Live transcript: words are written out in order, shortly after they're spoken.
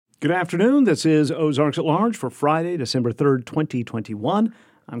Good afternoon. This is Ozarks at Large for Friday, December 3rd, 2021.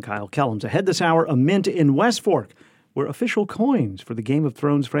 I'm Kyle Kellums. Ahead this hour, a mint in West Fork, where official coins for the Game of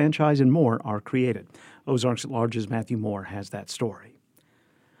Thrones franchise and more are created. Ozarks at Large's Matthew Moore has that story.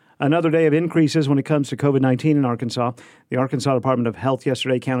 Another day of increases when it comes to COVID-19 in Arkansas. The Arkansas Department of Health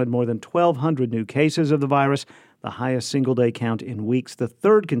yesterday counted more than 1,200 new cases of the virus, the highest single-day count in weeks, the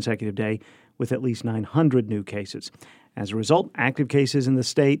third consecutive day with at least 900 new cases. As a result, active cases in the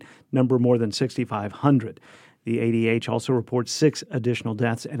state number more than 6,500. The ADH also reports 6 additional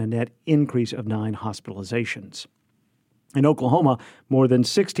deaths and a net increase of 9 hospitalizations. In Oklahoma, more than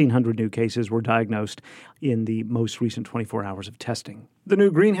 1,600 new cases were diagnosed in the most recent 24 hours of testing. The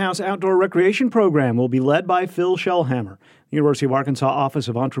new Greenhouse Outdoor Recreation Program will be led by Phil Shellhammer. The University of Arkansas Office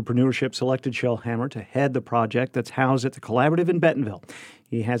of Entrepreneurship selected Shellhammer to head the project that's housed at the Collaborative in Bentonville.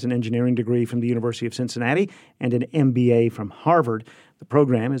 He has an engineering degree from the University of Cincinnati and an MBA from Harvard. The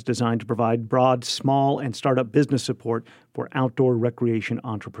program is designed to provide broad, small, and startup business support for outdoor recreation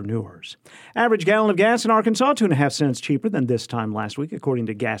entrepreneurs. Average gallon of gas in Arkansas, 2.5 cents cheaper than this time last week, according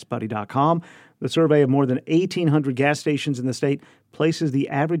to GasBuddy.com. The survey of more than 1,800 gas stations in the state places the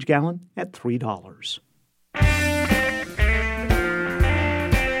average gallon at $3.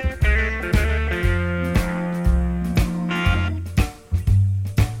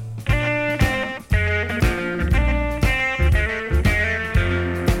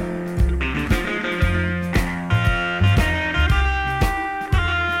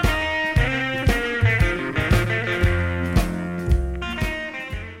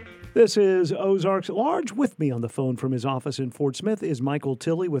 This is Ozarks at Large. With me on the phone from his office in Fort Smith is Michael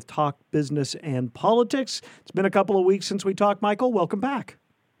Tilley with Talk Business and Politics. It's been a couple of weeks since we talked, Michael. Welcome back.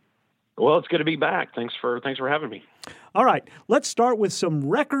 Well, it's good to be back. Thanks for having me. All right, let's start with some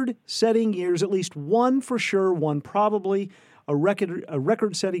record-setting years, at least one for sure, one probably, a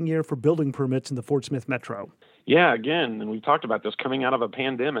record-setting year for building permits in the Fort Smith Metro. Yeah, again, and we talked about this coming out of a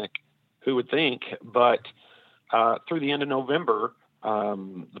pandemic, who would think, but through the end of November,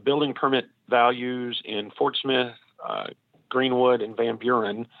 the building permit values in Fort Smith, Greenwood, and Van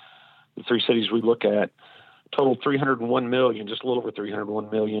Buren, the 3 cities we look at, totaled $301 million, just a little over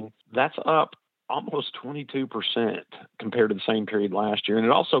 $301 million. That's up almost 22% compared to the same period last year. And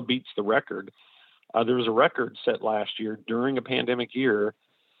it also beats the record. There was a record set last year during a pandemic year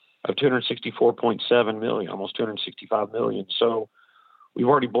of $264.7 million, almost $265 million. So we've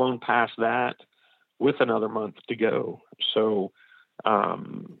already blown past that with another month to go. So,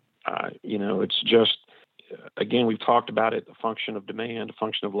 it's just, again, we've talked about it, a function of demand, a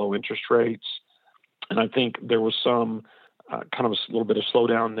function of low interest rates. And I think there was some kind of a little bit of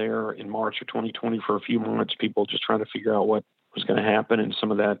slowdown there in March of 2020 for a few months, people just trying to figure out what was going to happen. And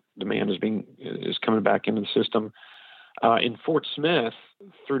some of that demand is coming back into the system. In Fort Smith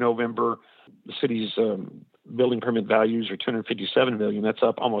through November, the city's building permit values are $257 million. That's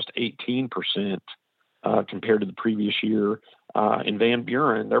up almost 18%. Compared to the previous year. In Van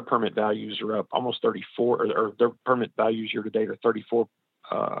Buren, their permit values are up almost 34, or their permit values year to date are 34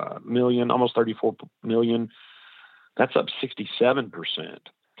 million, almost 34 million. That's up 67%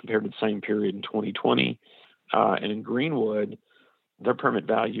 compared to the same period in 2020. And in Greenwood, their permit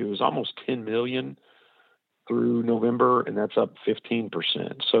value is almost 10 million through November, and that's up 15%.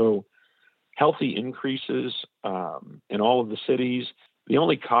 So healthy increases in all of the cities. The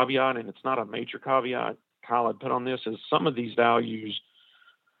only caveat, and it's not a major caveat, Kyle, I'd put on this, is some of these values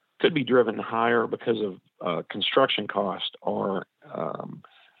could be driven higher because of construction cost, or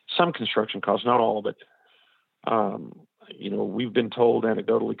some construction costs, not all, but, we've been told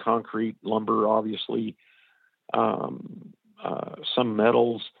anecdotally concrete, lumber, obviously, some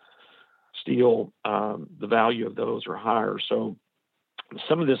metals, steel, the value of those are higher. So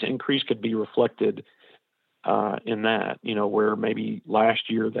some of this increase could be reflected in that, where maybe last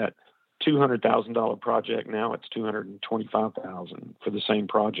year that $200,000 project, now it's $225,000 for the same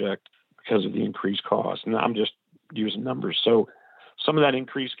project because of the increased cost. And I'm just using numbers. So some of that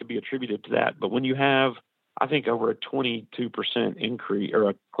increase could be attributed to that. But when you have, I think, over a 22% increase, or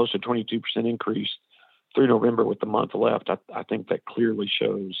a close to 22% increase through November with the month left, I think that clearly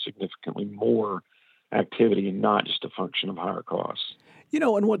shows significantly more activity and not just a function of higher costs.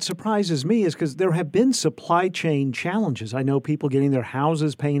 And what surprises me is because there have been supply chain challenges. I know people getting their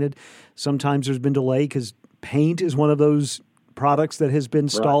houses painted. Sometimes there's been delay because paint is one of those products that has been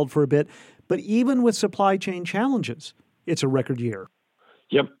stalled for a bit. But even with supply chain challenges, it's a record year.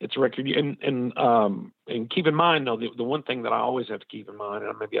 Yep, it's a record year. And keep in mind, though, the one thing that I always have to keep in mind,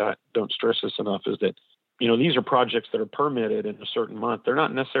 and maybe I don't stress this enough, is that, these are projects that are permitted in a certain month. They're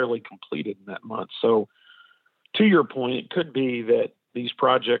not necessarily completed in that month. So to your point, it could be that these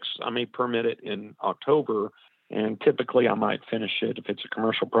projects, I may permit it in October, and typically I might finish it if it's a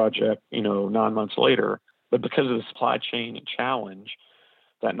commercial project, 9 months later. But because of the supply chain challenge,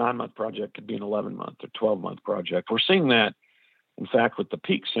 that 9-month project could be an 11-month or 12-month project. We're seeing that, in fact, with the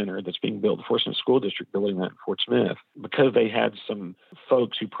Peak Center that's being built, the Fort Smith School District building that in Fort Smith, because they had some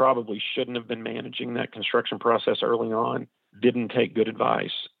folks who probably shouldn't have been managing that construction process early on, didn't take good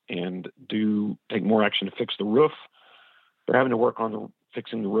advice and do take more action to fix the roof. They're having to work on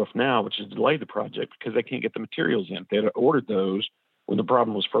fixing the roof now, which has delayed the project because they can't get the materials in. If they had ordered those when the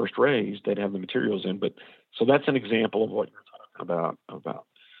problem was first raised, they'd have the materials in. But so that's an example of what you're talking about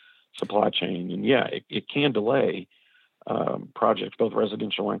supply chain. And yeah, it can delay projects, both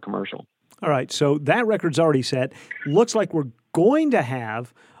residential and commercial. All right, so that record's already set. Looks like we're going to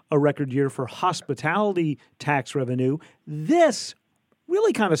have a record year for hospitality tax revenue. This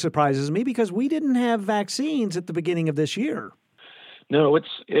really kind of surprises me because we didn't have vaccines at the beginning of this year. No, it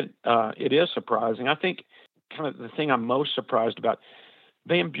is surprising. I think kind of the thing I'm most surprised about,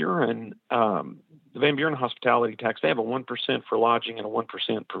 Van Buren, the Van Buren hospitality tax, they have a 1% for lodging and a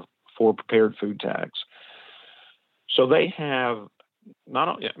 1% for prepared food tax. So they have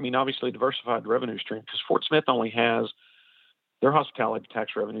obviously a diversified revenue stream because Fort Smith only has their hospitality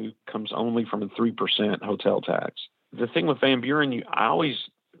tax revenue comes only from a 3% hotel tax. The thing with Van Buren, I always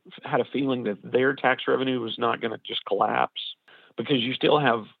had a feeling that their tax revenue was not going to just collapse because you still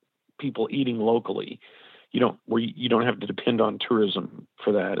have people eating locally. You don't have to depend on tourism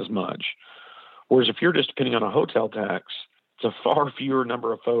for that as much. Whereas if you're just depending on a hotel tax, it's a far fewer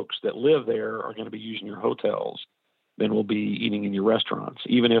number of folks that live there are going to be using your hotels than will be eating in your restaurants,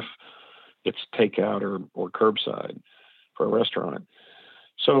 even if it's takeout or curbside for a restaurant.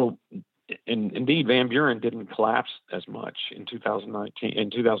 So, indeed, Van Buren didn't collapse as much in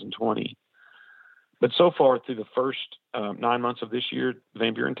 2020. But so far, through the first 9 months of this year,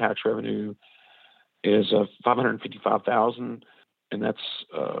 Van Buren tax revenue is $555,000, and that's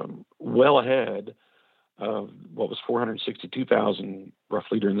well ahead of what was $462,000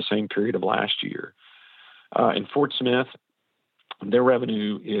 roughly during the same period of last year. In Fort Smith, their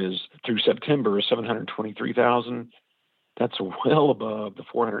revenue is through September is $723,000. That's well above the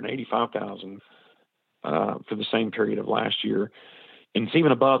 $485,000 for the same period of last year, and it's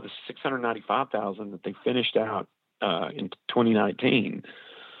even above the $695,000 that they finished out in 2019.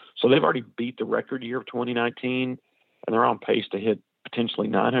 So they've already beat the record year of 2019, and they're on pace to hit potentially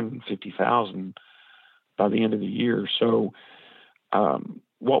 $950,000 by the end of the year. So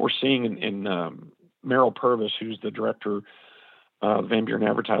what we're seeing in Merrill Purvis, who's the director of the Van Buren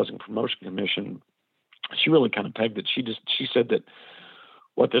Advertising Promotion Commission, she really kind of pegged it. She said that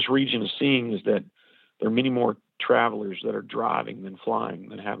what this region is seeing is that there are many more travelers that are driving than flying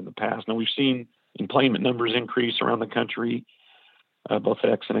than have in the past. Now, we've seen employment numbers increase around the country, both at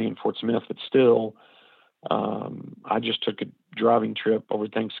XNA and Fort Smith, but still, I just took a driving trip over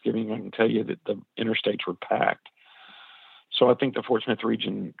Thanksgiving. I can tell you that the interstates were packed. So I think the Fort Smith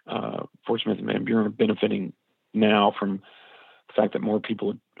region, Fort Smith and Van Buren, are benefiting now from the fact that more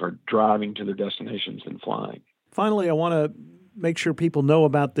people are driving to their destinations than flying. Finally, I want to make sure people know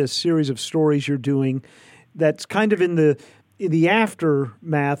about this series of stories you're doing that's kind of in the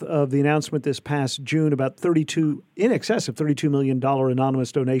aftermath of the announcement this past June about in excess of $32 million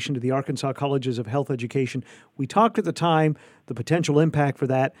anonymous donation to the Arkansas Colleges of Health Education. We talked at the time the potential impact for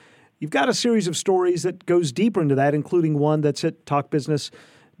that. You've got a series of stories that goes deeper into that, including one that's at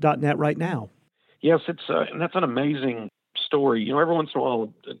talkbusiness.net right now. Yes, and that's an amazing story. Every once in a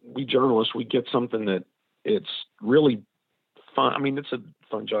while, we journalists, we get something that it's really fun. I mean, it's a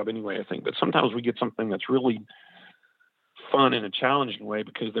fun job anyway, I think, but sometimes we get something that's really fun in a challenging way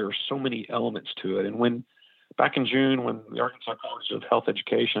because there are so many elements to it. And back in June, when the Arkansas College of Health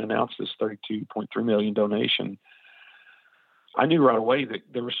Education announced this $32.3 million donation, I knew right away that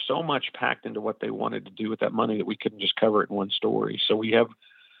there was so much packed into what they wanted to do with that money that we couldn't just cover it in one story. So we have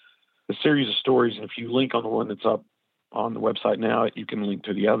a series of stories, and if you link on the one that's up on the website now, you can link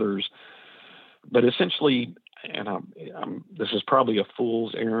to the others. But essentially, and this is probably a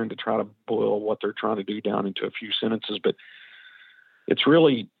fool's errand to try to boil what they're trying to do down into a few sentences, but it's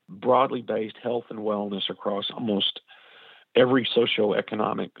really broadly based health and wellness across almost every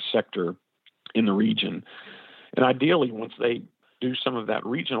socioeconomic sector in the region. And ideally, once they do some of that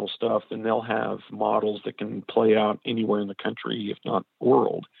regional stuff, then they'll have models that can play out anywhere in the country, if not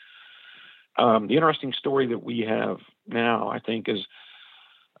world. The interesting story that we have now, I think, is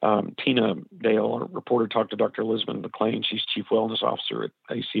Tina Dale, a reporter, talked to Dr. Elizabeth McLean. She's Chief Wellness Officer at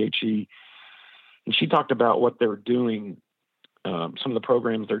ACHE. And she talked about what they're doing, some of the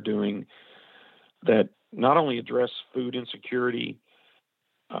programs they're doing that not only address food insecurity,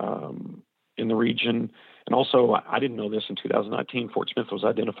 in the region. And also, I didn't know this, in 2019, Fort Smith was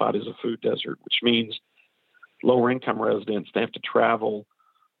identified as a food desert, which means lower income residents, they have to travel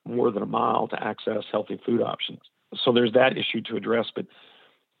more than a mile to access healthy food options. So there's that issue to address. But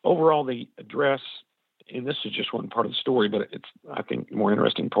overall, the address, and this is just one part of the story, but it's, I think, the more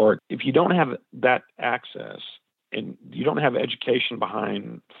interesting part. If you don't have that access and you don't have education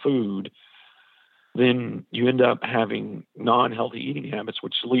behind food, then you end up having non-healthy eating habits,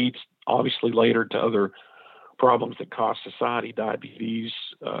 which leads obviously later to other problems that cost society: diabetes,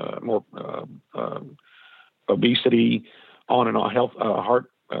 obesity, on and on,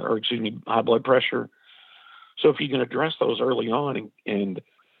 high blood pressure. So if you can address those early on and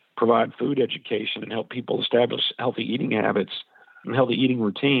provide food education and help people establish healthy eating habits and healthy eating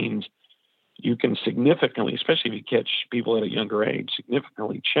routines, you can significantly, especially if you catch people at a younger age,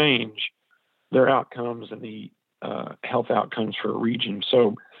 significantly change their outcomes and the health outcomes for a region.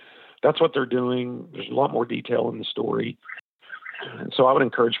 So that's what they're doing. There's a lot more detail in the story. And so I would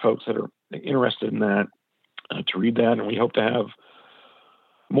encourage folks that are interested in that to read that. And we hope to have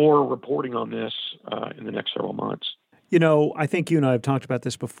more reporting on this in the next several months. You know, I think you and I have talked about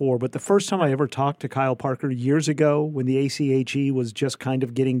this before, but the first time I ever talked to Kyle Parker years ago when the ACHE was just kind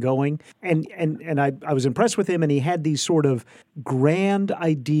of getting going, and I was impressed with him, and he had these sort of grand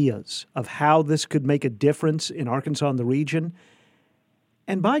ideas of how this could make a difference in Arkansas and the region.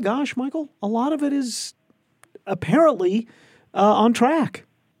 And by gosh, Michael, a lot of it is apparently on track.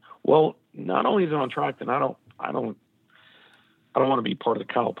 Well, not only is it on track, then I don't want to be part of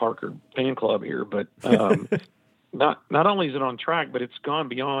the Kyle Parker fan club here, but not only is it on track, but it's gone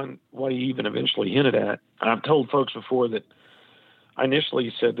beyond what he even eventually hinted at. I've told folks before that I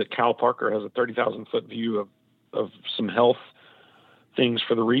initially said that Kyle Parker has a 30,000-foot view of some health things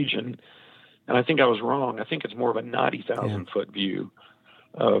for the region, and I think I was wrong. I think it's more of a 90,000-foot view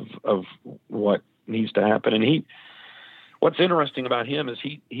of what needs to happen. And what's interesting about him is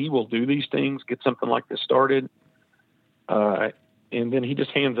he will do these things, get something like this started, and then he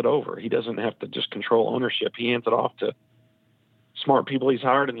just hands it over. He doesn't have to just control ownership. He hands it off to smart people he's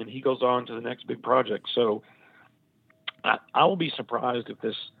hired, and then he goes on to the next big project. So I will be surprised if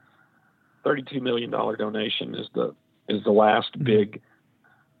this $32 million donation is the last big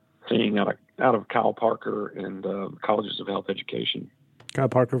thing out of Kyle Parker and Colleges of Health Education. Kyle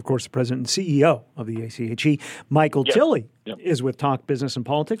Parker, of course, the president and CEO of the ACHE. Michael Tilley is with Talk Business and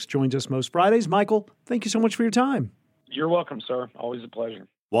Politics, joins us most Fridays. Michael, thank you so much for your time. You're welcome, sir. Always a pleasure.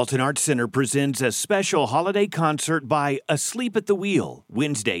 Walton Arts Center presents a special holiday concert by Asleep at the Wheel,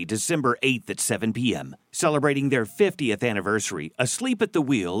 Wednesday, December 8th at 7 p.m. Celebrating their 50th anniversary, Asleep at the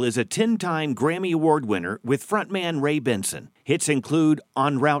Wheel is a 10-time Grammy Award winner with frontman Ray Benson. Hits include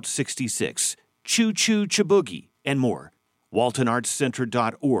On Route 66, Choo Choo Chaboogie, and more.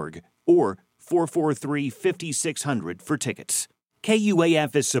 WaltonArtsCenter.org or 443-5600 for tickets.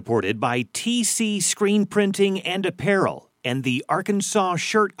 KUAF is supported by TC Screen Printing and Apparel and the Arkansas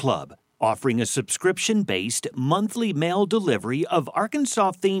Shirt Club, offering a subscription-based monthly mail delivery of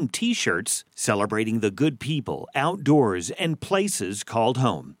Arkansas-themed T-shirts celebrating the good people, outdoors, and places called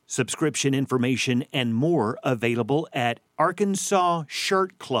home. Subscription information and more available at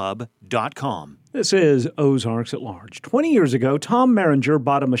arkansasshirtclub.com. This is Ozarks at Large. 20 years ago, Tom Merringer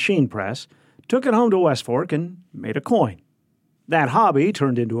bought a machine press, took it home to West Fork, and made a coin. That hobby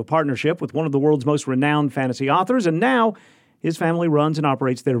turned into a partnership with one of the world's most renowned fantasy authors, and now his family runs and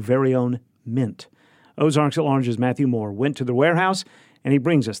operates their very own mint. Ozarks at Large's Matthew Moore went to the warehouse, and he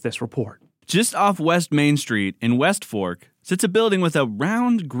brings us this report. Just off West Main Street in West Fork sits a building with a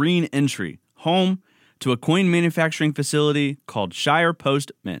round green entry, home to a coin manufacturing facility called Shire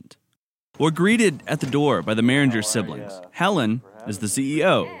Post Mint. We're greeted at the door by the Merringer siblings. Helen is the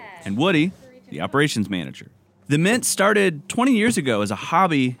CEO, and Woody, the operations manager. The Mint started 20 years ago as a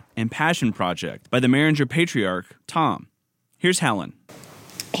hobby and passion project by the Merringer patriarch, Tom. Here's Helen.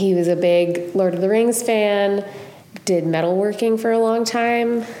 He was a big Lord of the Rings fan, did metalworking for a long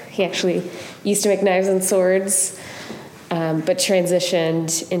time. He actually used to make knives and swords, but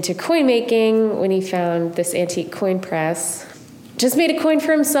transitioned into coin making when he found this antique coin press. Just made a coin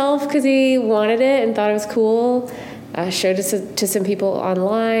for himself because he wanted it and thought it was cool. Showed it to some people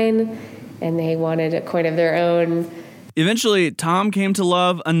online, and they wanted a coin of their own. Eventually, Tom came to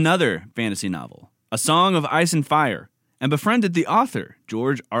love another fantasy novel, A Song of Ice and Fire, and befriended the author,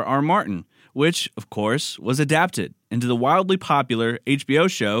 George R.R. Martin, which, of course, was adapted into the wildly popular HBO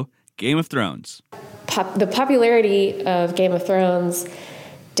show Game of Thrones. The popularity of Game of Thrones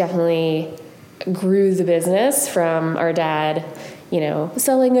definitely grew the business from our dad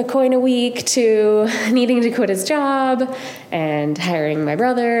selling a coin a week to needing to quit his job and hiring my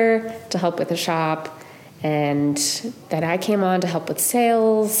brother to help with the shop. And then I came on to help with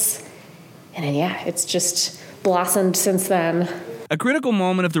sales. And then, it's just blossomed since then. A critical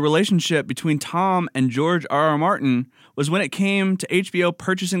moment of the relationship between Tom and George R.R. Martin was when it came to HBO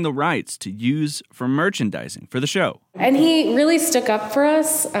purchasing the rights to use for merchandising for the show. And he really stuck up for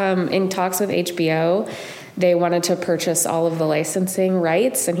us in talks with HBO. They wanted to purchase all of the licensing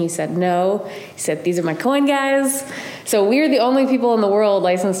rights, and he said no. He said, these are my coin guys. So we're the only people in the world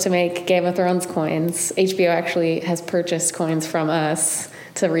licensed to make Game of Thrones coins. HBO actually has purchased coins from us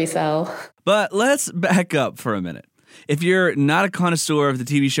to resell. But let's back up for a minute. If you're not a connoisseur of the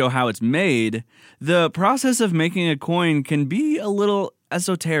TV show How It's Made, the process of making a coin can be a little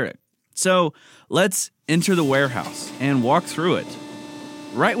esoteric. So let's enter the warehouse and walk through it.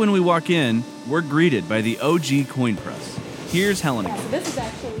 Right when we walk in, we're greeted by the OG coin press. Here's Helen again. So this is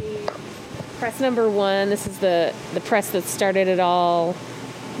actually press number 1. This is the press that started it all,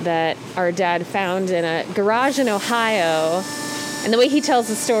 that our dad found in a garage in Ohio. And the way he tells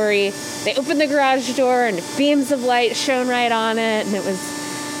the story, they opened the garage door and beams of light shone right on it. And it was,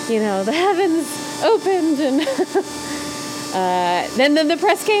 the heavens opened. And then the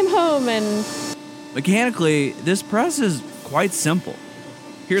press came home. And mechanically, this press is quite simple.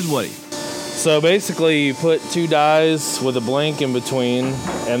 Here's Woody. So basically, you put 2 dies with a blank in between,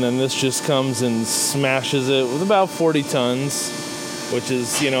 and then this just comes and smashes it with about 40 tons, which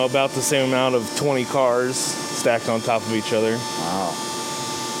is, about the same amount of 20 cars stacked on top of each other.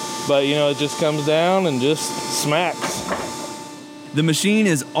 Wow. But, it just comes down and just smacks. The machine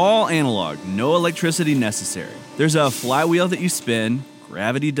is all analog, no electricity necessary. There's a flywheel that you spin,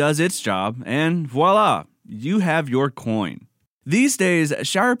 gravity does its job, and voila, you have your coin. These days,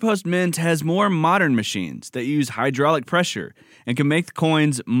 Shire Post Mint has more modern machines that use hydraulic pressure and can make the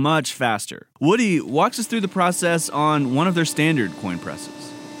coins much faster. Woody walks us through the process on one of their standard coin presses.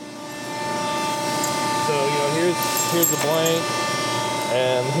 So, here's the blank,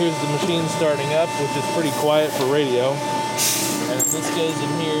 and here's the machine starting up, which is pretty quiet for radio. And this goes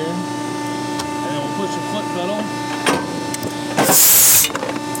in here, and then we'll push a foot pedal,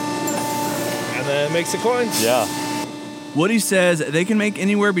 and then it makes a coin. Yeah. Woody says they can make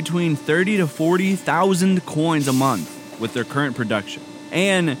anywhere between 30 to 40,000 coins a month with their current production.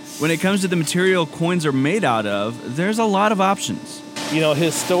 And when it comes to the material coins are made out of, there's a lot of options.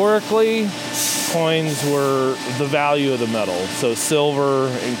 Historically, coins were the value of the metal. So silver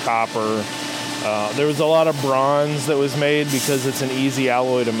and copper. There was a lot of bronze that was made because it's an easy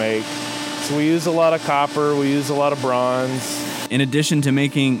alloy to make. So we use a lot of copper, we use a lot of bronze. In addition to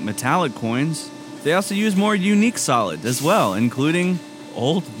making metallic coins, they also use more unique solids as well, including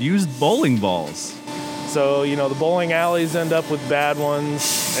old used bowling balls. So, the bowling alleys end up with bad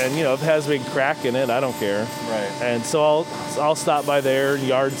ones, and, if it has a big crack in it, I don't care. Right. And so I'll stop by there,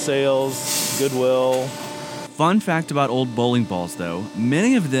 yard sales, Goodwill. Fun fact about old bowling balls, though,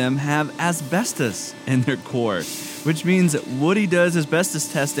 many of them have asbestos in their core, which means that Woody does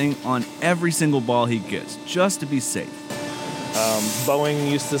asbestos testing on every single ball he gets, just to be safe. Boeing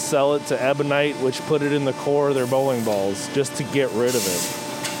used to sell it to Ebonite, which put it in the core of their bowling balls, just to get rid of it.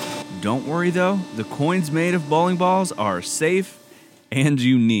 Don't worry, though, the coins made of bowling balls are safe and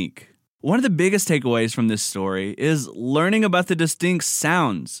unique. One of the biggest takeaways from this story is learning about the distinct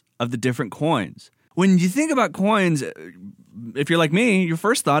sounds of the different coins. When you think about coins, if you're like me, your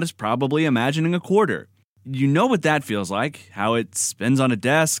first thought is probably imagining a quarter. You know what that feels like, how it spins on a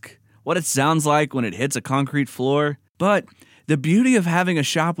desk, what it sounds like when it hits a concrete floor. But the beauty of having a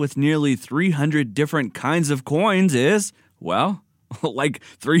shop with nearly 300 different kinds of coins is, well, like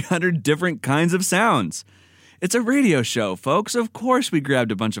 300 different kinds of sounds. It's a radio show, folks. Of course we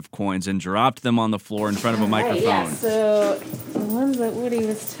grabbed a bunch of coins and dropped them on the floor in front of a microphone. Yeah, so the ones that Woody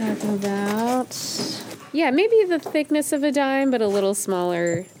was talking about, maybe the thickness of a dime, but a little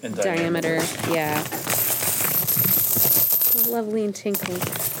smaller in diameter. Yeah. Lovely and tinkly.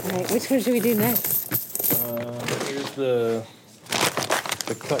 All right, which one should we do next? Here's the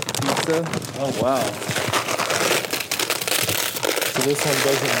cut pizza. Oh, wow. So this one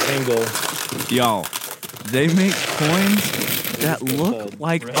doesn't jingle. Y'all, they make coins that look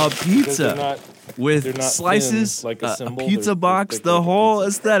like a pizza with slices, like a symbol. pizza box, the whole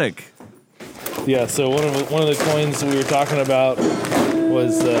aesthetic. Yeah, so one of the coins we were talking about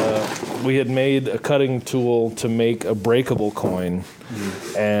was we had made a cutting tool to make a breakable coin.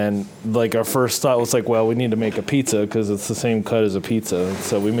 And our first thought was well, we need to make a pizza because it's the same cut as a pizza.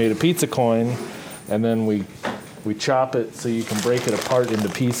 So we made a pizza coin, and then we chop it so you can break it apart into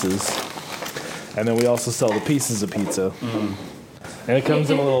pieces. And then we also sell the pieces of pizza. And it comes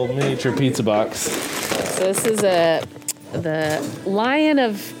in a little miniature pizza box. So this is the Lion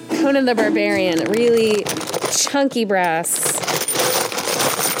of Conan the Barbarian, really chunky brass.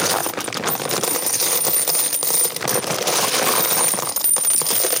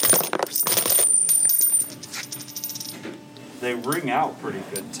 They ring out pretty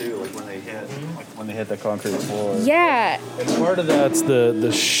good too, like when they hit the concrete floor. Yeah. And part of that's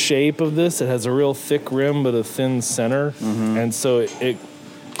the shape of this. It has a real thick rim but a thin center, and so it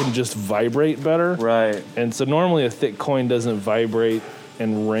can just vibrate better. Right. And so normally a thick coin doesn't vibrate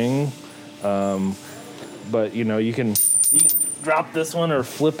and ring, but you can drop this one or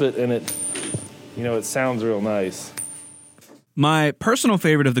flip it, and it sounds real nice. My personal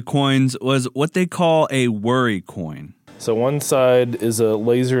favorite of the coins was what they call a worry coin. So one side is a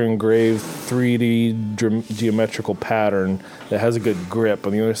laser engraved 3D geometrical pattern that has a good grip.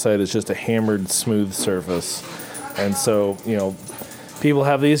 On the other side is just a hammered smooth surface. And so, people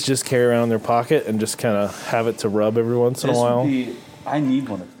have these just carry around in their pocket and just kind of have it to rub every once in a while. I need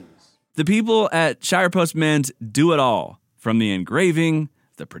one of these. The people at Shire Post Mint do it all, from the engraving,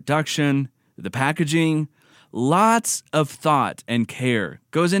 the production, the packaging. Lots of thought and care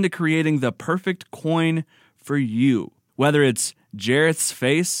goes into creating the perfect coin for you. Whether it's Jareth's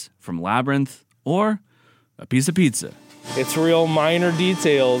face from Labyrinth or a piece of pizza. It's real minor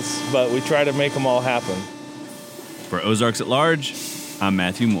details, but we try to make them all happen. For Ozarks at Large, I'm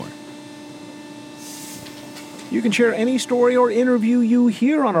Matthew Moore. You can share any story or interview you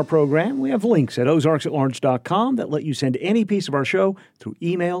hear on our program. We have links at ozarksatlarge.com that let you send any piece of our show through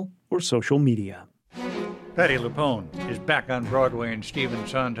email or social media. Patti LuPone is back on Broadway in Stephen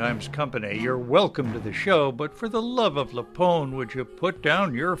Sondheim's company. You're welcome to the show, but for the love of LuPone, would you put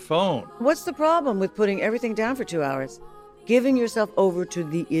down your phone? What's the problem with putting everything down for 2 hours? Giving yourself over to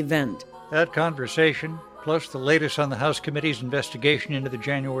the event. That conversation, plus the latest on the House Committee's investigation into the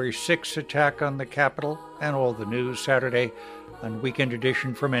January 6th attack on the Capitol, and all the news Saturday on Weekend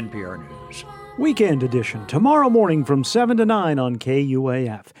Edition from NPR News. Weekend Edition, tomorrow morning from 7 to 9 on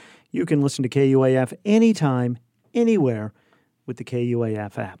KUAF. You can listen to KUAF anytime, anywhere with the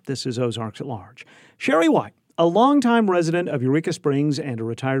KUAF app. This is Ozarks at Large. Sherry White, a longtime resident of Eureka Springs and a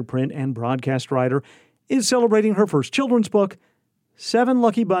retired print and broadcast writer, is celebrating her first children's book, 7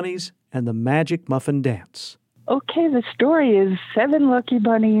 Lucky Bunnies and the Magic Muffin Dance. Okay, the story is 7 lucky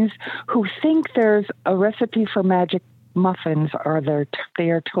bunnies who think there's a recipe for magic muffins, or they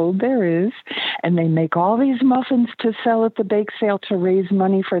are told there is, and they make all these muffins to sell at the bake sale to raise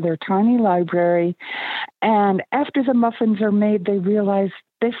money for their tiny library. And after the muffins are made, they realize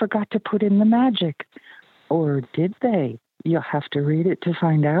they forgot to put in the magic. Or did they? You'll have to read it to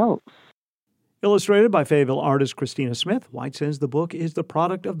find out. Illustrated by Fayetteville artist Christina Smith, White says the book is the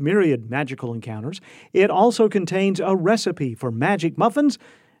product of myriad magical encounters. It also contains a recipe for magic muffins,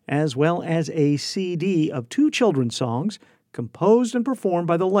 as well as a CD of 2 children's songs composed and performed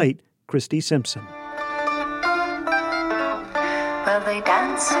by the late Christy Simpson. Well, they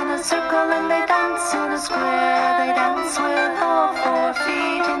dance in a circle and they dance in a square. They dance with all 4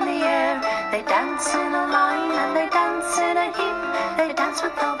 feet in the air. They dance in a line and they dance in a heap. They dance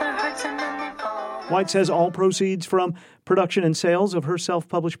with all their hearts and then they fall. White says all proceeds from production and sales of her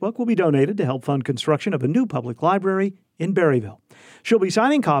self-published book will be donated to help fund construction of a new public library in Berryville. She'll be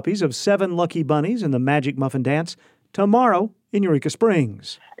signing copies of 7 Lucky Bunnies and the Magic Muffin Dance tomorrow in Eureka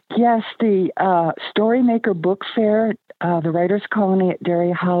Springs. Yes, the Storymaker Book Fair, the Writers' Colony at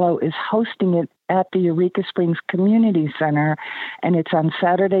Derry Hollow is hosting it at the Eureka Springs Community Center, and it's on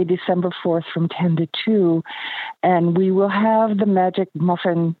Saturday, December 4th from 10 to 2, and we will have the Magic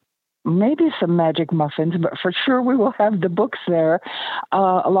Muffin, maybe some magic muffins, but for sure we will have the books there,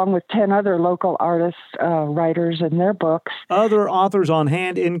 along with 10 other local artists, writers, and their books. Other authors on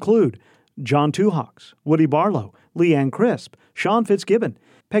hand include John Tuhawks, Woody Barlow, Leanne Crisp, Sean Fitzgibbon,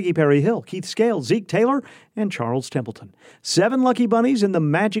 Peggy Perry Hill, Keith Scale, Zeke Taylor, and Charles Templeton. 7 Lucky Bunnies and the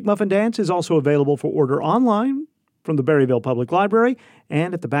Magic Muffin Dance is also available for order online from the Berryville Public Library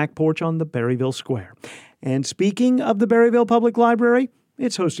and at the back porch on the Berryville Square. And speaking of the Berryville Public Library,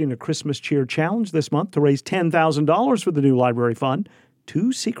 it's hosting a Christmas Cheer Challenge this month to raise $10,000 for the new library fund.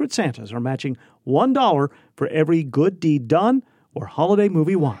 2 Secret Santas are matching $1 for every good deed done or holiday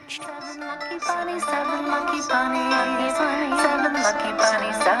movie watched. 7 lucky bunnies, 7 lucky bunnies, 7 lucky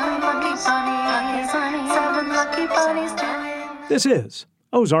bunnies, 7 lucky bunnies, 7 lucky bunnies doing. This is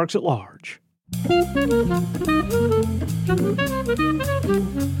Ozarks at Large.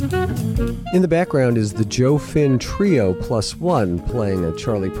 In the background is the Joe Finn Trio +1 playing a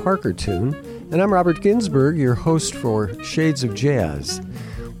Charlie Parker tune, and I'm Robert Ginsburg, your host for Shades of Jazz.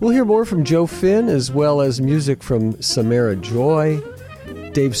 We'll hear more from Joe Finn as well as music from Samara Joy,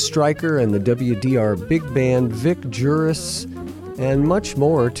 Dave Stryker and the WDR Big Band, Vic Juris, and much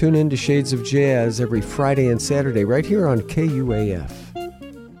more. Tune in to Shades of Jazz every Friday and Saturday right here on KUAF.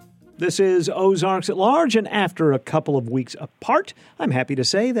 This is Ozarks at Large, and after a couple of weeks apart, I'm happy to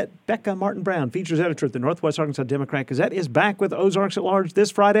say that Becca Martin-Brown, features editor at the Northwest Arkansas Democrat-Gazette, is back with Ozarks at Large this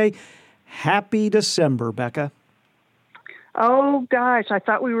Friday. Happy December, Becca. Oh, gosh, I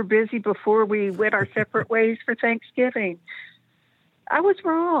thought we were busy before we went our separate ways for Thanksgiving. I was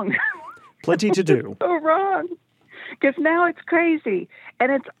wrong. Plenty to do. So wrong. Because now it's crazy,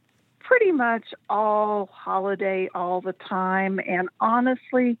 and it's pretty much all holiday all the time, and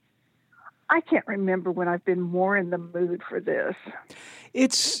honestly, I can't remember when I've been more in the mood for this.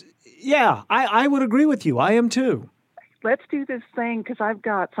 I would agree with you. I am too. Let's do this thing because I've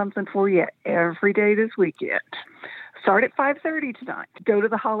got something for you every day this weekend. Start at 5:30 tonight. Go to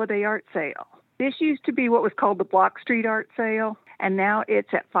the holiday art sale. This used to be what was called the Block Street Art Sale, and now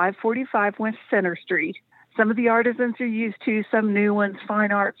it's at 545 West Center Street. Some of the artisans are used to, some new ones,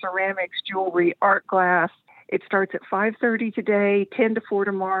 fine art, ceramics, jewelry, art glass. It starts at 5:30 today, 10 to 4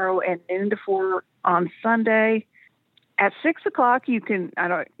 tomorrow, and noon to 4 on Sunday. At 6 o'clock,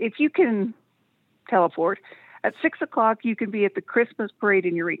 if you can teleport, at 6 o'clock, you can be at the Christmas parade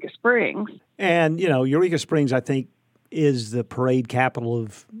in Eureka Springs. And, Eureka Springs, I think, is the parade capital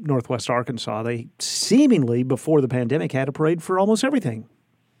of Northwest Arkansas. They seemingly, before the pandemic, had a parade for almost everything.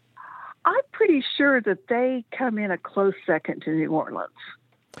 I'm pretty sure that they come in a close second to New Orleans.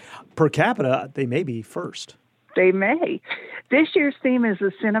 Per capita, they may be first. They may. This year's theme is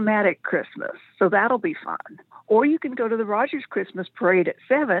a cinematic Christmas, so that'll be fun. Or you can go to the Rogers Christmas Parade at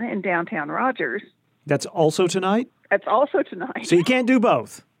 7 in downtown Rogers. That's also tonight? That's also tonight. So you can't do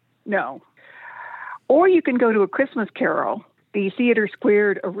both? No. Or you can go to A Christmas Carol, the Theater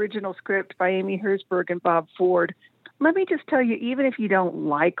Squared original script by Amy Herzberg and Bob Ford. Let me just tell you, even if you don't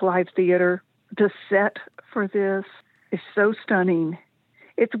like live theater, the set for this is so stunning.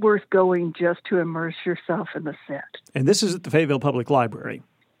 It's worth going just to immerse yourself in the set. And this is at the Fayetteville Public Library.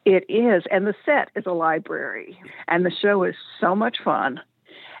 It is, and the set is a library. And the show is so much fun.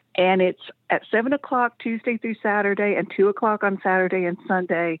 And it's at 7 o'clock Tuesday through Saturday and 2 o'clock on Saturday and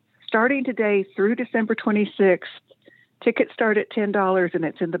Sunday, starting today through December 26th. Tickets start at $10, and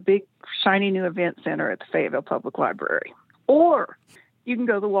it's in the big, shiny new event center at the Fayetteville Public Library. Or you can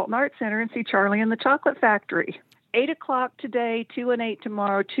go to the Walton Arts Center and see Charlie and the Chocolate Factory. 8 o'clock today, 2 and 8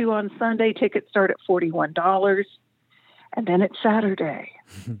 tomorrow, 2 on Sunday. Tickets start at $41. And then it's Saturday.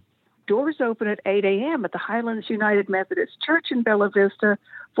 Doors open at 8 a.m. at the Highlands United Methodist Church in Bella Vista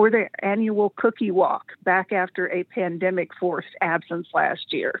for their annual cookie walk back after a pandemic-forced absence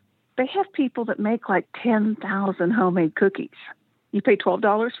last year. They have people that make like 10,000 homemade cookies. You pay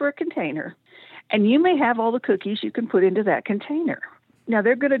 $12 for a container, and you may have all the cookies you can put into that container. Now,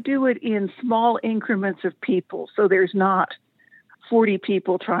 they're going to do it in small increments of people, so there's not 40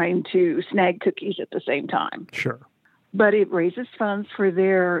 people trying to snag cookies at the same time. Sure. But it raises funds for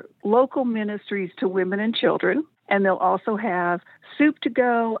their local ministries to women and children, and they'll also have soup to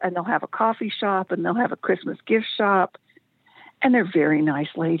go, and they'll have a coffee shop, and they'll have a Christmas gift shop. And they're very nice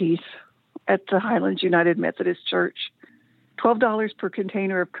ladies at the Highlands United Methodist Church. $12 per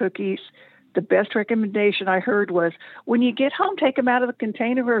container of cookies. The best recommendation I heard was, when you get home, take them out of the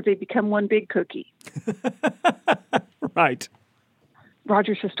container or they become one big cookie. Right.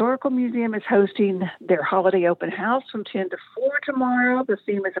 Rogers Historical Museum is hosting their holiday open house from 10 to 4 tomorrow. The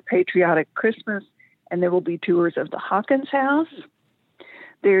theme is a patriotic Christmas, and there will be tours of the Hawkins House.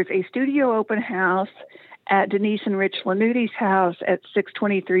 There's a studio open house at Denise and Rich Lanuti's house at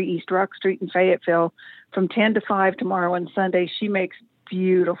 623 East Rock Street in Fayetteville from 10 to 5 tomorrow and Sunday. She makes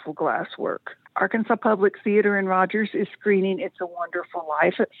beautiful glass work. Arkansas Public Theater in Rogers is screening It's a Wonderful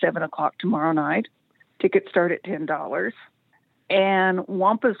Life at 7 o'clock tomorrow night. Tickets start at $10. And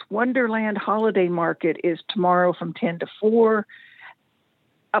Wampa's Wonderland Holiday Market is tomorrow from 10 to 4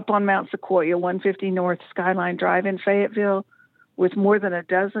 up on Mount Sequoia, 150 North Skyline Drive in Fayetteville, with more than a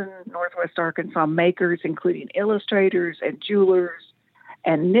dozen Northwest Arkansas makers, including illustrators and jewelers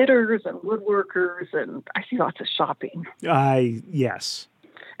and knitters and woodworkers, and I see lots of shopping. Yes.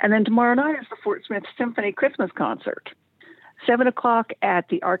 And then tomorrow night is the Fort Smith Symphony Christmas Concert. 7 o'clock at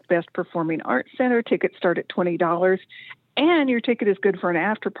the ArcBest Performing Arts Center. Tickets start at $20, and your ticket is good for an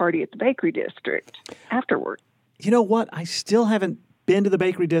after party at the Bakery District afterward. You know what? I still haven't been to the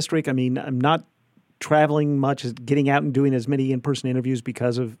Bakery District. I mean, I'm not traveling much, getting out and doing as many in-person interviews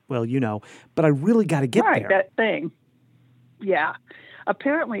because of, well, but I really got to get there. Right, that thing. Yeah.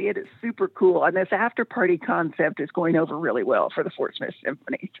 Apparently it is super cool, and this after-party concept is going over really well for the Fort Smith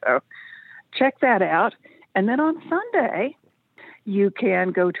Symphony. So check that out. And then on Sunday, You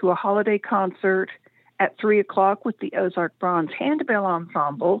can go to a holiday concert at 3 o'clock with the Ozark Bronze Handbell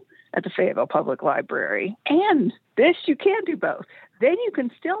Ensemble at the Fayetteville Public Library. And this, you can do both. Then you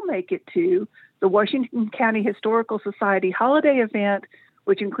can still make it to the Washington County Historical Society holiday event,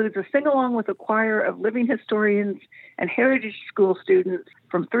 which includes a sing-along with a choir of living historians and heritage school students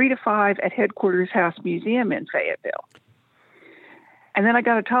from 3 to 5 at Headquarters House Museum in Fayetteville. And then I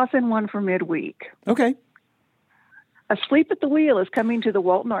got to toss in one for midweek. Okay. Asleep at the Wheel is coming to the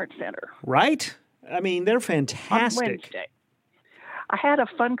Walton Arts Center. Right? I mean, they're On fantastic. Wednesday. I had a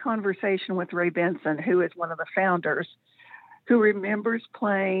fun conversation with Ray Benson, who is one of the founders, who remembers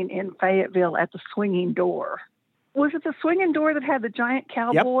playing in Fayetteville at the Swinging Door. Was it the Swinging Door that had the giant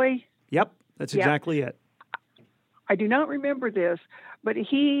cowboy? Yep. That's exactly it. I do not remember this, but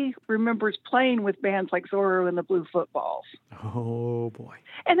he remembers playing with bands like Zorro and the Blue Footballs. Oh, boy.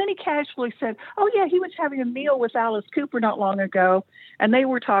 And then he casually said, oh, yeah, he was having a meal with Alice Cooper not long ago, and they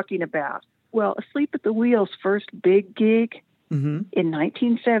were talking about, well, Asleep at the Wheel's first big gig in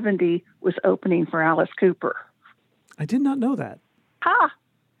 1970 was opening for Alice Cooper. I did not know that. Ha!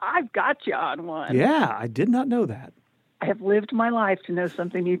 I've got you on one. Yeah, I did not know that. I have lived my life to know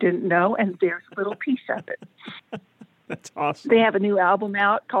something you didn't know, and there's a little piece of it. That's awesome. They have a new album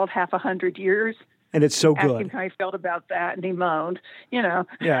out called Half 100 Years. And it's so Asked him good. how he felt about that, and he moaned, you know.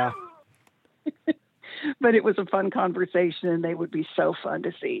 Yeah. But it was a fun conversation, and they would be so fun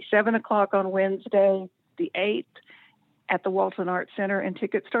to see. 7 o'clock on Wednesday, the 8th, at the Walton Arts Center, and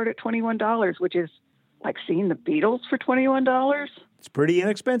tickets start at $21, which is like seeing the Beatles for $21. It's pretty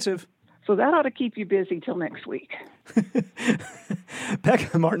inexpensive. So that ought to keep you busy till next week.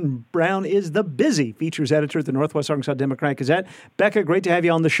 Becca Martin Brown is the busy features editor at the Northwest Arkansas Democrat Gazette. Becca, great to have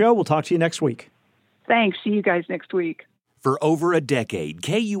you on the show. We'll talk to you next week. Thanks. See you guys next week. For over a decade,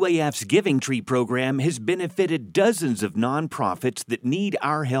 KUAF's Giving Tree program has benefited dozens of nonprofits that need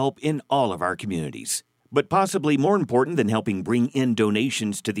our help in all of our communities. But possibly more important than helping bring in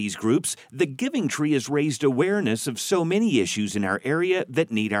donations to these groups, the Giving Tree has raised awareness of so many issues in our area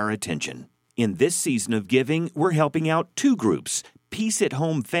that need our attention. In this season of giving, we're helping out two groups, Peace at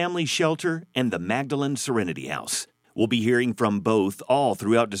Home Family Shelter and the Magdalene Serenity House. We'll be hearing from both all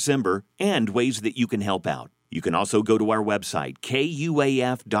throughout December and ways that you can help out. You can also go to our website,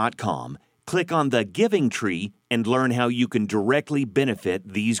 KUAF.com, click on the Giving Tree, and learn how you can directly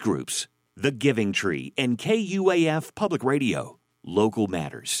benefit these groups. The Giving Tree and KUAF Public Radio. Local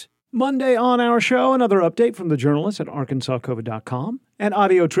matters. Monday on our show, another update from the journalists at ArkansasCovid.com. An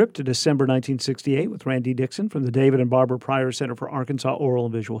audio trip to December 1968 with Randy Dixon from the David and Barbara Pryor Center for Arkansas Oral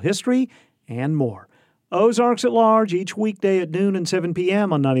and Visual History, and more. Ozarks at Large each weekday at noon and 7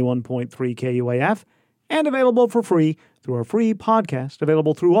 p.m. on 91.3 KUAF, and available for free through our free podcast,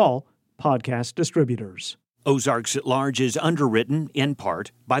 available through all podcast distributors. Ozarks at Large is underwritten, in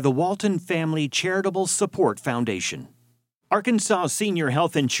part, by the Walton Family Charitable Support Foundation. Arkansas Senior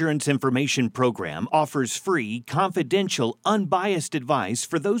Health Insurance Information Program offers free, confidential, unbiased advice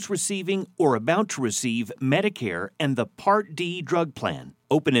for those receiving or about to receive Medicare and the Part D drug plan.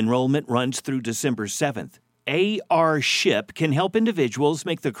 Open enrollment runs through December 7th. AR-SHIP can help individuals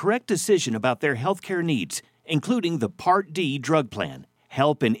make the correct decision about their health care needs, including the Part D drug plan.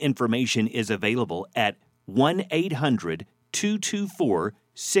 Help and information is available at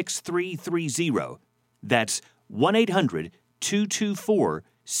 1-800-224-6330. That's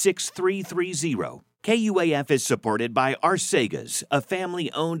 1-800-224-6330. KUAF is supported by Arcega's, a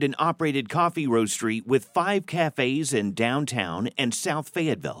family-owned and operated coffee roastery with 5 cafes in downtown and South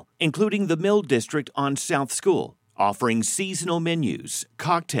Fayetteville, including the Mill District on South School, offering seasonal menus,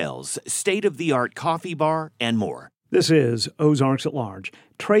 cocktails, state-of-the-art coffee bar, and more. This is Ozarks at Large.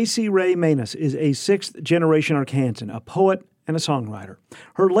 Tracy Ray Manus is a sixth-generation Arkansan, a poet and a songwriter.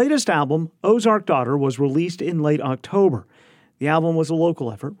 Her latest album, Ozark Daughter, was released in late October. The album was a local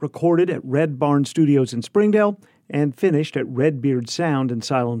effort, recorded at Red Barn Studios in Springdale and finished at Redbeard Sound in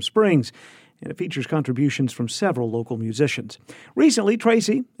Siloam Springs, and it features contributions from several local musicians. Recently,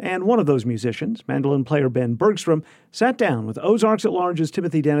 Tracy and one of those musicians, mandolin player Ben Bergstrom, sat down with Ozarks at Large's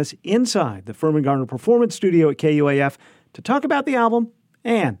Timothy Dennis inside the Firmin-Garner Performance Studio at KUAF to talk about the album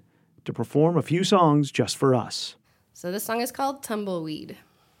and to perform a few songs just for us. So this song is called Tumbleweed.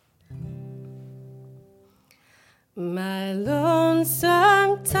 My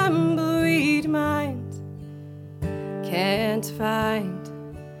lonesome tumbleweed mind can't find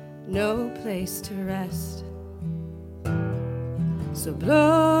no place to rest. So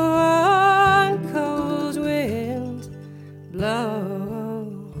blow on, cold wind, blow.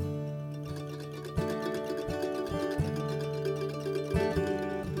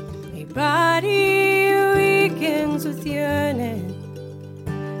 A body weak and fills with yearning,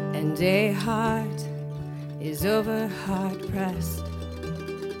 and a heart is over heart pressed.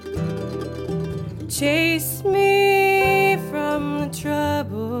 Chase me from the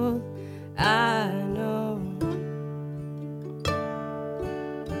trouble I know.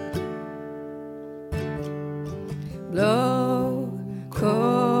 Blow,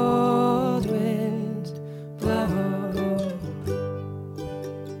 cold winds, blow.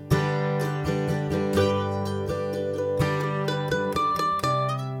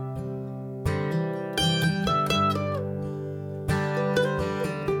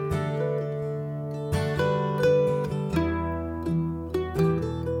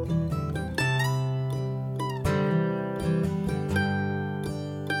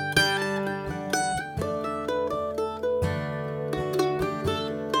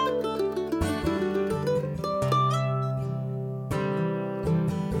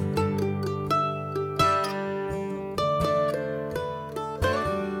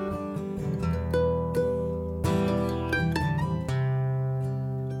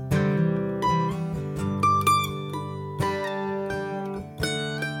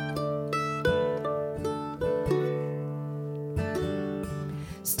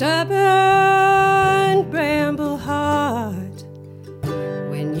 Stubborn bramble heart,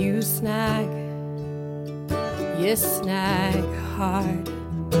 when you snag, you snag hard.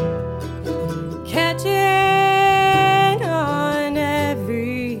 Catching on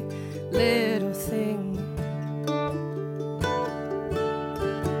every little thing.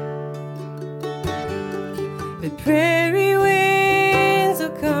 The prairie winds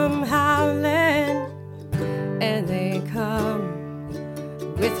will come howling, and they come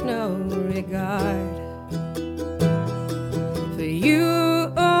with no regard for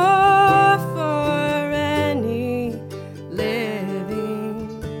you or for any living.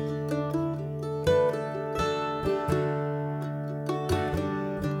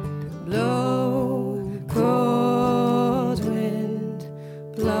 Blow, cold wind,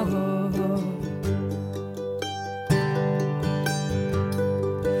 blow.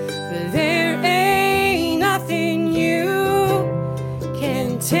 For there ain't nothing you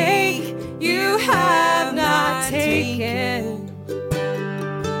can take, you have not taken.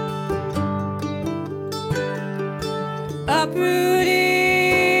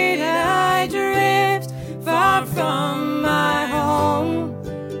 Uprooted, I drift far from my home.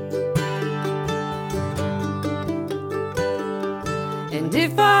 And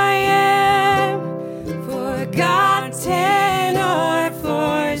if I am forgotten or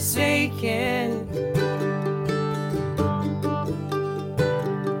forsaken,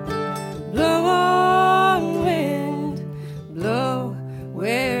 blow on wind, blow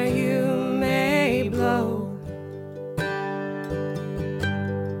where you may blow.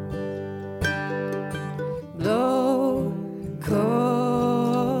 Blow,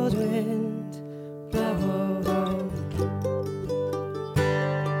 cold wind, blow.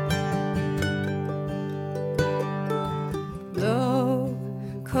 Blow,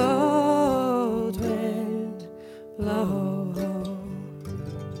 cold wind, blow.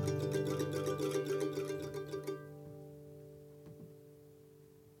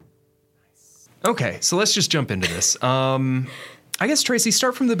 Okay, so let's just jump into this. I guess, Tracy,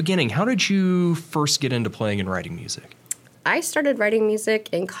 start from the beginning. How did you first get into playing and writing music? I started writing music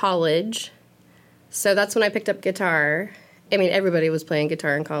in college, so that's when I picked up guitar. I mean, everybody was playing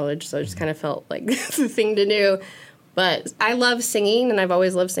guitar in college, so it just kind of felt like the thing to do. But I love singing, and I've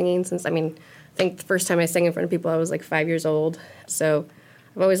always loved singing since, I think the first time I sang in front of people, I was like 5 years old. So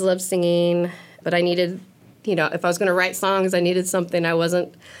I've always loved singing, but I needed, if I was going to write songs, I needed something. I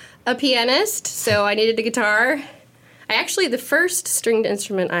wasn't a pianist, so I needed a guitar. The first stringed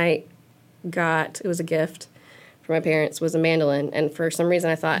instrument I got, it was a gift from my parents, was a mandolin. And for some reason,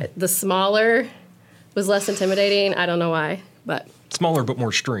 I thought the smaller was less intimidating. I don't know why, but... Smaller but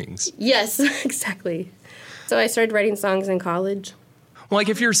more strings. Yes, exactly. So I started writing songs in college. Well, like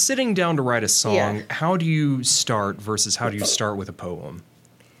if you're sitting down to write a song, how do you start versus how do you start with a poem?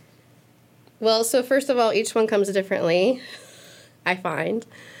 Well, so first of all, each one comes differently, I find.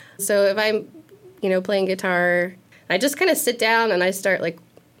 So if I'm, playing guitar, I just kind of sit down and I start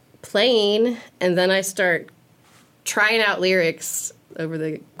playing, and then I start trying out lyrics over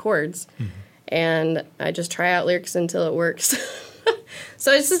the chords. Mm-hmm. And I just try out lyrics until it works.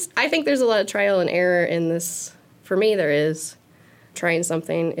 So it's just, I think there's a lot of trial and error in this. For me, there is. Trying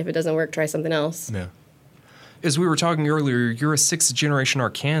something. If it doesn't work, try something else. Yeah. As we were talking earlier, you're a sixth-generation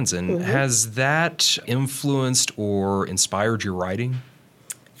Arkansan. Mm-hmm. Has that influenced or inspired your writing?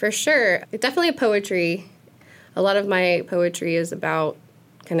 For sure. Definitely poetry. A lot of my poetry is about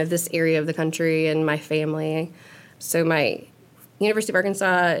kind of this area of the country and my family. So my University of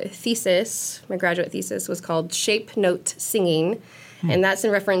Arkansas thesis, my graduate thesis, was called Shape Note Singing, and that's in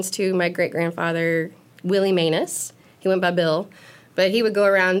reference to my great-grandfather, Willie Manus. He went by Bill, but he would go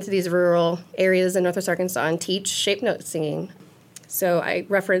around to these rural areas in Northwest Arkansas and teach shape note singing. So I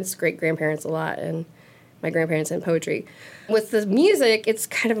reference great-grandparents a lot and my grandparents in poetry. With the music, it's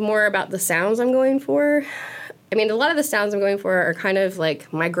kind of more about the sounds I'm going for. I mean, a lot of the sounds I'm going for are kind of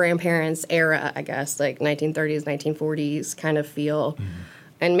like my grandparents' era, I guess, like 1930s, 1940s kind of feel. Mm-hmm.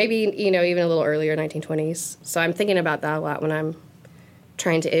 And maybe, even a little earlier, 1920s. So I'm thinking about that a lot when I'm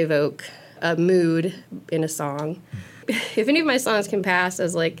trying to evoke a mood in a song. Mm-hmm. If any of my songs can pass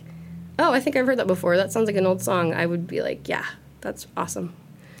as like, oh, I think I've heard that before, that sounds like an old song, I would be like, yeah, that's awesome.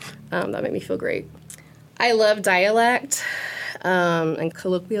 That made me feel great. I love dialect. And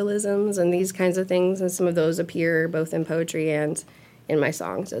colloquialisms and these kinds of things, and some of those appear both in poetry and in my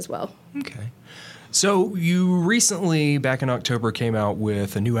songs as well. Okay. So you recently, back in October, came out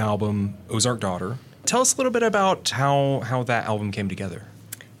with a new album, Ozark Daughter. Tell us a little bit about how that album came together.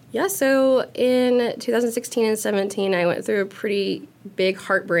 Yeah, so in 2016 and 17, I went through a pretty big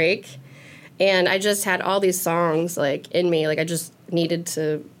heartbreak, and I just had all these songs, in me. I just needed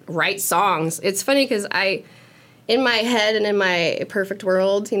to write songs. It's funny because in my head and in my perfect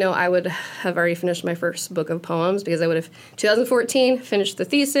world, I would have already finished my first book of poems because I would have, 2014, finished the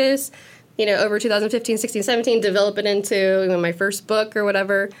thesis, over 2015, 16, 17, develop it into my first book or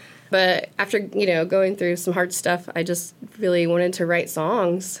whatever. But after, going through some hard stuff, I just really wanted to write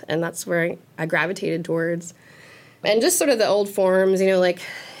songs, and that's where I gravitated towards. And just sort of the old forms,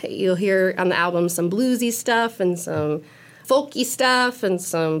 you'll hear on the album some bluesy stuff and some folky stuff and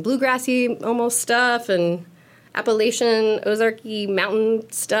some bluegrassy almost stuff and Appalachian, Ozarky mountain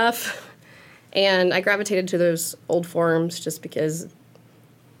stuff, and I gravitated to those old forms just because it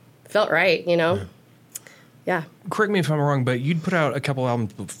felt right, Yeah. Correct me if I'm wrong, but you'd put out a couple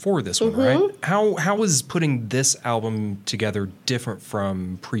albums before this one, Mm-hmm. right? How was putting this album together different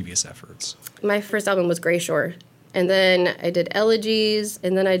from previous efforts? My first album was Gray Shore, and then I did Elegies,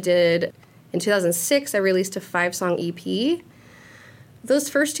 and then in 2006, I released a 5-song EP. Those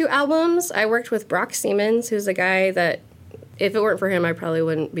first 2 albums, I worked with Brock Siemens, who's a guy that, if it weren't for him, I probably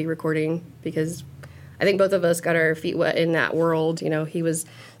wouldn't be recording because I think both of us got our feet wet in that world. He was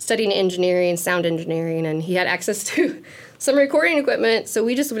studying engineering, sound engineering, and he had access to some recording equipment. So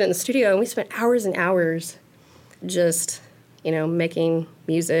we just went in the studio and we spent hours and hours just, making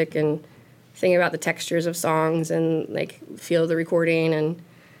music and thinking about the textures of songs and feel the recording and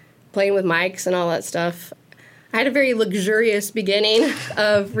playing with mics and all that stuff. I had a very luxurious beginning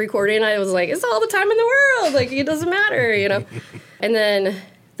of recording. I was like, it's all the time in the world. It doesn't matter, And then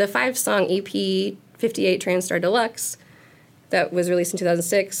the 5-song EP, 58 Transstar Deluxe, that was released in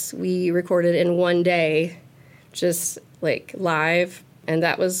 2006, we recorded in one day, just live. And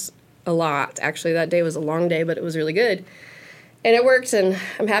that was a lot. Actually, that day was a long day, but it was really good. And it worked, and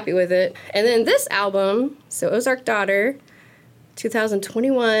I'm happy with it. And then this album, so Ozark Daughter,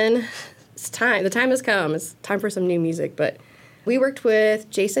 2021... It's time. The time has come. It's time for some new music. But we worked with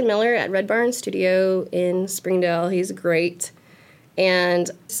Jason Miller at Red Barn Studio in Springdale. He's great. And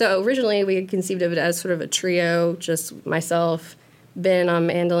so originally we had conceived of it as sort of a trio, just myself, Ben on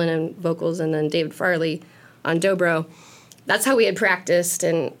mandolin and vocals, and then David Farley on dobro. That's how we had practiced.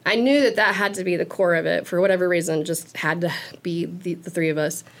 And I knew that had to be the core of it. For whatever reason, just had to be the 3 of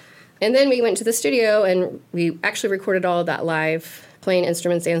us. And then we went to the studio and we actually recorded all of that live, playing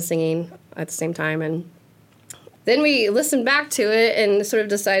instruments and singing at the same time. And then we listened back to it and sort of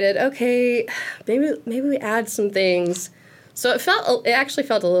decided, okay, maybe we add some things. So it actually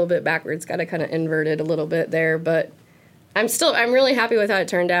felt a little bit backwards, got it kind of inverted a little bit there, but I'm really happy with how it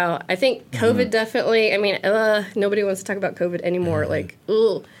turned out. I think COVID definitely, nobody wants to talk about COVID anymore,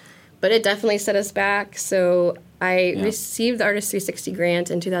 but it definitely set us back. So I received the Artist 360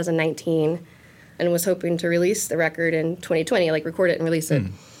 grant in 2019 and was hoping to release the record in 2020, record it and release it.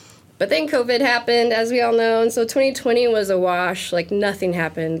 But then COVID happened, as we all know, and so 2020 was a wash. Nothing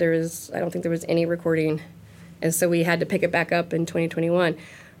happened. I don't think there was any recording, and so we had to pick it back up in 2021.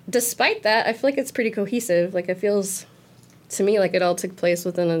 Despite that, I feel like it's pretty cohesive. It feels to me like it all took place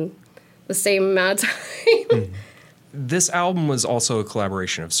within the same amount of time. This album was also a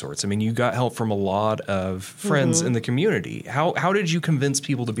collaboration of sorts. You got help from a lot of friends in the community. How did you convince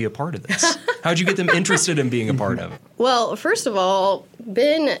people to be a part of this? How did you get them interested in being a part of it? Well, first of all,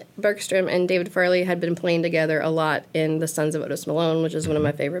 Ben Bergstrom and David Farley had been playing together a lot in the Sons of Otis Malone, which is one of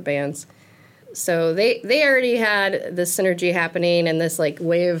my favorite bands. So they already had this synergy happening and this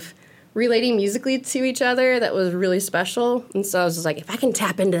way of relating musically to each other that was really special. And so I was just like, if I can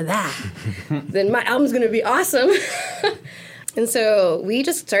tap into that, then my album's going to be awesome. And so we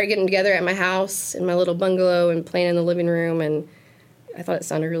just started getting together at my house in my little bungalow and playing in the living room, and I thought it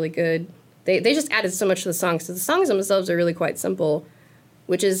sounded really good. They just added so much to the songs. So the songs themselves are really quite simple,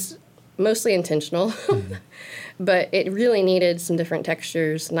 which is mostly intentional. But it really needed some different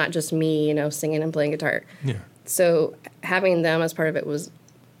textures, not just me, singing and playing guitar. Yeah. So having them as part of it was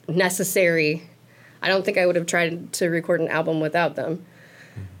necessary. I don't think I would have tried to record an album without them.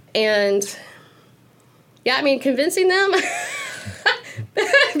 And yeah, I mean, convincing them.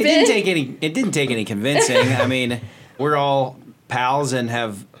 It didn't take any convincing. I mean, we're all pals and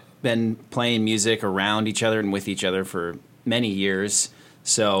have been playing music around each other and with each other for many years.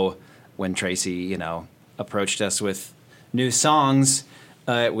 So when Tracy, approached us with new songs,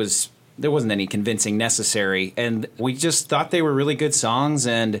 there wasn't any convincing necessary, and we just thought they were really good songs.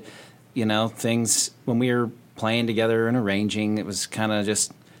 And things when we were playing together and arranging, it was kind of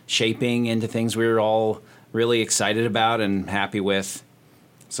just shaping into things we were all really excited about and happy with.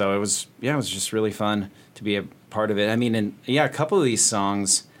 So it was just really fun to be a part of it. I mean, a couple of these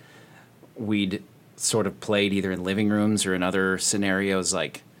songs we'd sort of played either in living rooms or in other scenarios,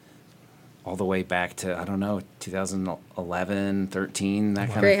 like all the way back to, 2011, 13, that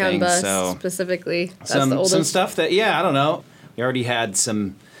kind Greyhound of thing. Bus, so specifically. That's some the oldest. some stuff that, I don't know, we already had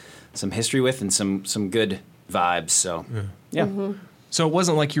some history with and some good vibes. So, yeah. Mm-hmm. So it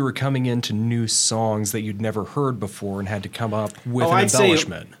wasn't like you were coming into new songs that you'd never heard before and had to come up with an I'd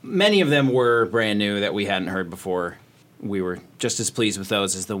embellishment. say many of them were brand new that we hadn't heard before. We were just as pleased with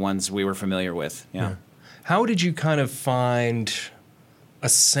those as the ones we were familiar with. Yeah. How did you kind of find a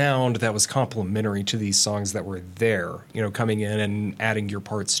sound that was complementary to these songs that were there, coming in and adding your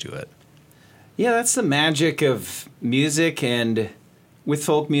parts to it? Yeah, that's the magic of music. And with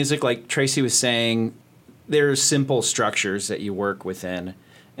folk music, like Tracy was saying, there's simple structures that you work within.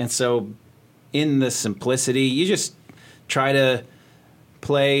 And so in the simplicity, you just try to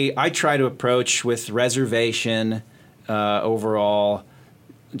play. I try to approach with reservation, overall,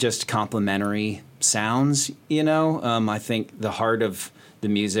 just complementary sounds, I think the heart of the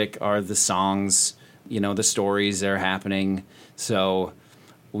music are the songs, the stories that are happening. So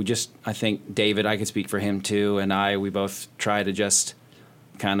I think David, I could speak for him too, and we both try to just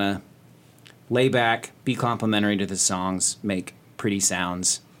kind of lay back, be complimentary to the songs, make pretty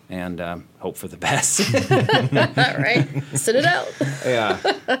sounds, and hope for the best. Right. Sit it out. Yeah.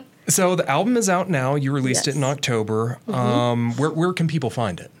 So the album is out now. You released it in October. Mm-hmm. Where can people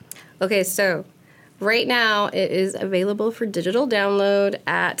find it? Okay, so right now it is available for digital download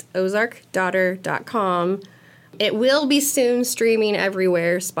at ozarkdaughter.com. It will be soon streaming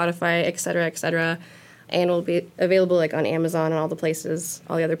everywhere, Spotify, et cetera, and will be available on Amazon and all the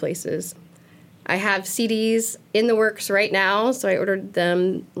other places. I have CDs in the works right now, so I ordered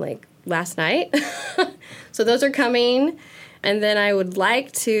them last night. So those are coming. And then I would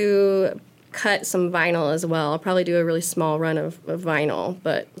like to cut some vinyl as well. I'll probably do a really small run of vinyl,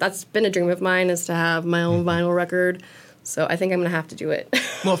 but that's been a dream of mine, is to have my own vinyl record. So I think I'm going to have to do it.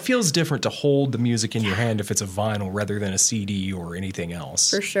 Well, it feels different to hold the music in your hand if it's a vinyl rather than a CD or anything else.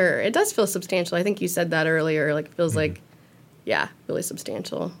 For sure. It does feel substantial. I think you said that earlier. It feels really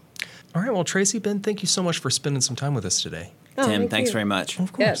substantial. All right. Well, Tracy, Ben, thank you so much for spending some time with us today. Oh, Tim, thanks very much.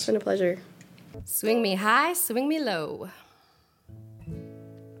 Of course. Yeah, it's been a pleasure. Swing me high, swing me low.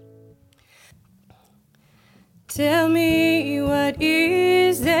 Tell me what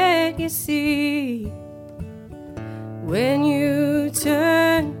is that you see when you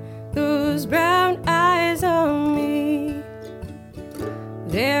turn those brown eyes on me.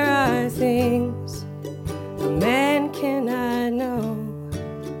 There are things a man cannot know,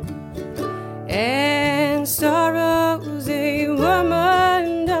 and sorrows a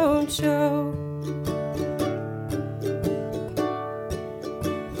woman don't show.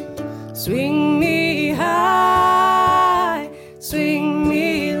 Swing me high, swing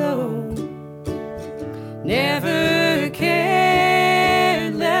me low. Never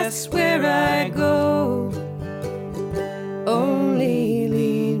cared less where I go. Only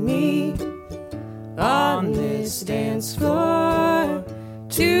lead me on this dance floor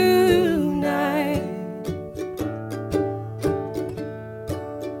tonight.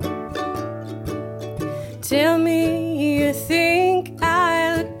 Tell me you think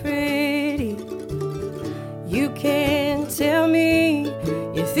I look pretty. You can't tell me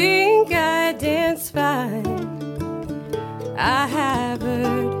you think I dance fine. I have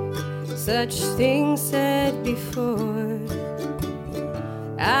heard such things said before.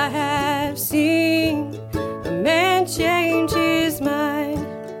 I have seen a man change his mind.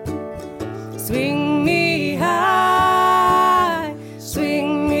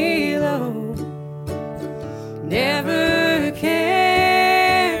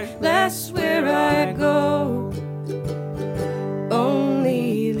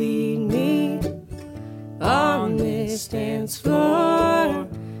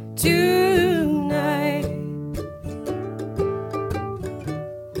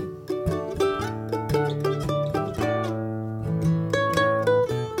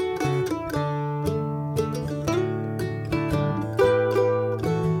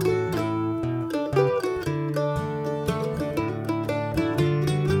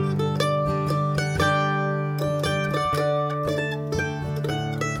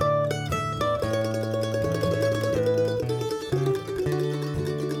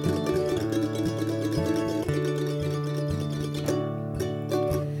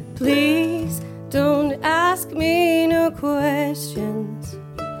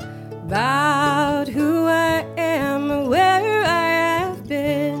 about who I am, where I have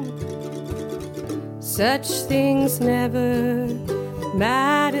been. Such things never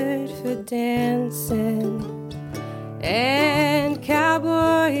mattered for dancing. And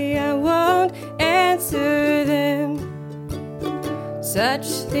cowboy, I won't answer them. Such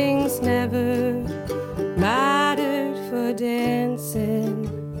things never mattered for dancing.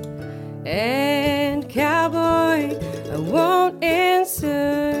 And cowboy, I won't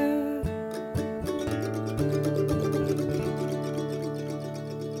answer.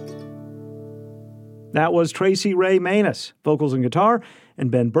 That was Tracy Ray Manus, vocals and guitar, and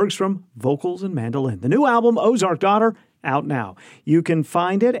Ben Bergstrom, vocals and mandolin. The new album, Ozark Daughter, out now. You can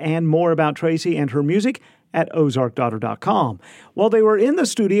find it and more about Tracy and her music at ozarkdaughter.com. While they were in the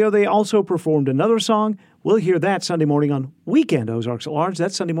studio, they also performed another song. We'll hear that Sunday morning on Weekend Ozarks at Large.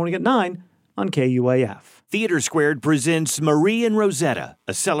 That's Sunday morning at 9 on KUAF. Theater Squared presents Marie and Rosetta,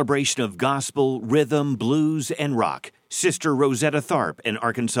 a celebration of gospel, rhythm, blues, and rock. Sister Rosetta Tharp, an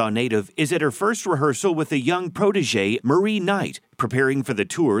Arkansas native, is at her first rehearsal with a young protege, Marie Knight, preparing for the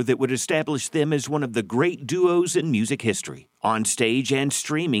tour that would establish them as one of the great duos in music history. On stage and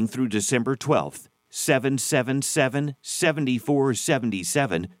streaming through December 12th,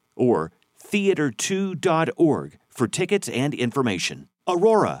 777-7477 or theater2.org for tickets and information.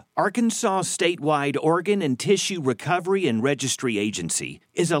 Aurora, Arkansas' statewide organ and tissue recovery and registry agency,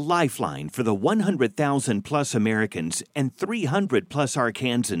 is a lifeline for the 100,000-plus Americans and 300-plus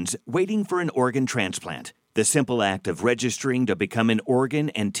Arkansans waiting for an organ transplant. The simple act of registering to become an organ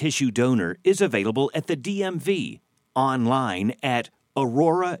and tissue donor is available at the DMV, online at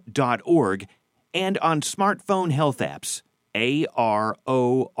aurora.org, and on smartphone health apps. ARORA.org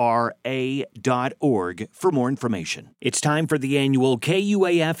for more information. It's time for the annual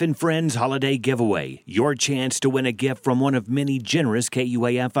KUAF and Friends Holiday Giveaway, your chance to win a gift from one of many generous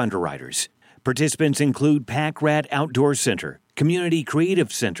KUAF underwriters. Participants include Pack Rat Outdoor Center, Community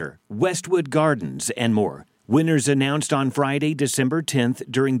Creative Center, Westwood Gardens, and more. Winners announced on Friday, December 10th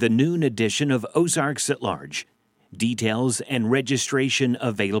during the noon edition of Ozarks at Large. Details and registration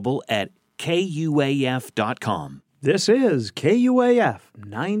available at KUAF.com. This is KUAF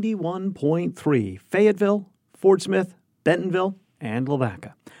 91.3, Fayetteville, Fort Smith, Bentonville, and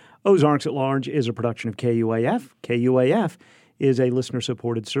Lavaca. Ozarks at Large is a production of KUAF. KUAF is a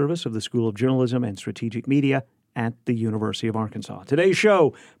listener-supported service of the School of Journalism and Strategic Media at the University of Arkansas. Today's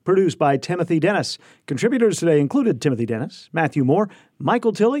show, produced by Timothy Dennis. Contributors today included Timothy Dennis, Matthew Moore,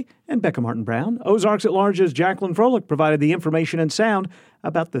 Michael Tilley, and Becca Martin Brown. Ozarks at Large's Jacqueline Froelich provided the information and sound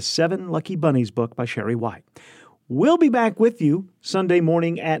about the 7 Lucky Bunnies book by Sherry White. We'll be back with you Sunday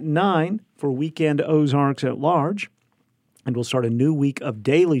morning at 9 for Weekend Ozarks at Large, and we'll start a new week of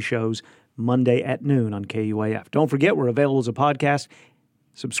daily shows Monday at noon on KUAF. Don't forget, we're available as a podcast.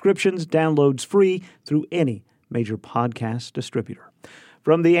 Subscriptions, downloads free through any major podcast distributor.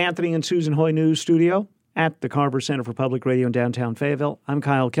 From the Anthony and Susan Hoy News Studio at the Carver Center for Public Radio in downtown Fayetteville, I'm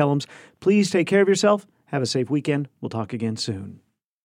Kyle Kellums. Please take care of yourself. Have a safe weekend. We'll talk again soon.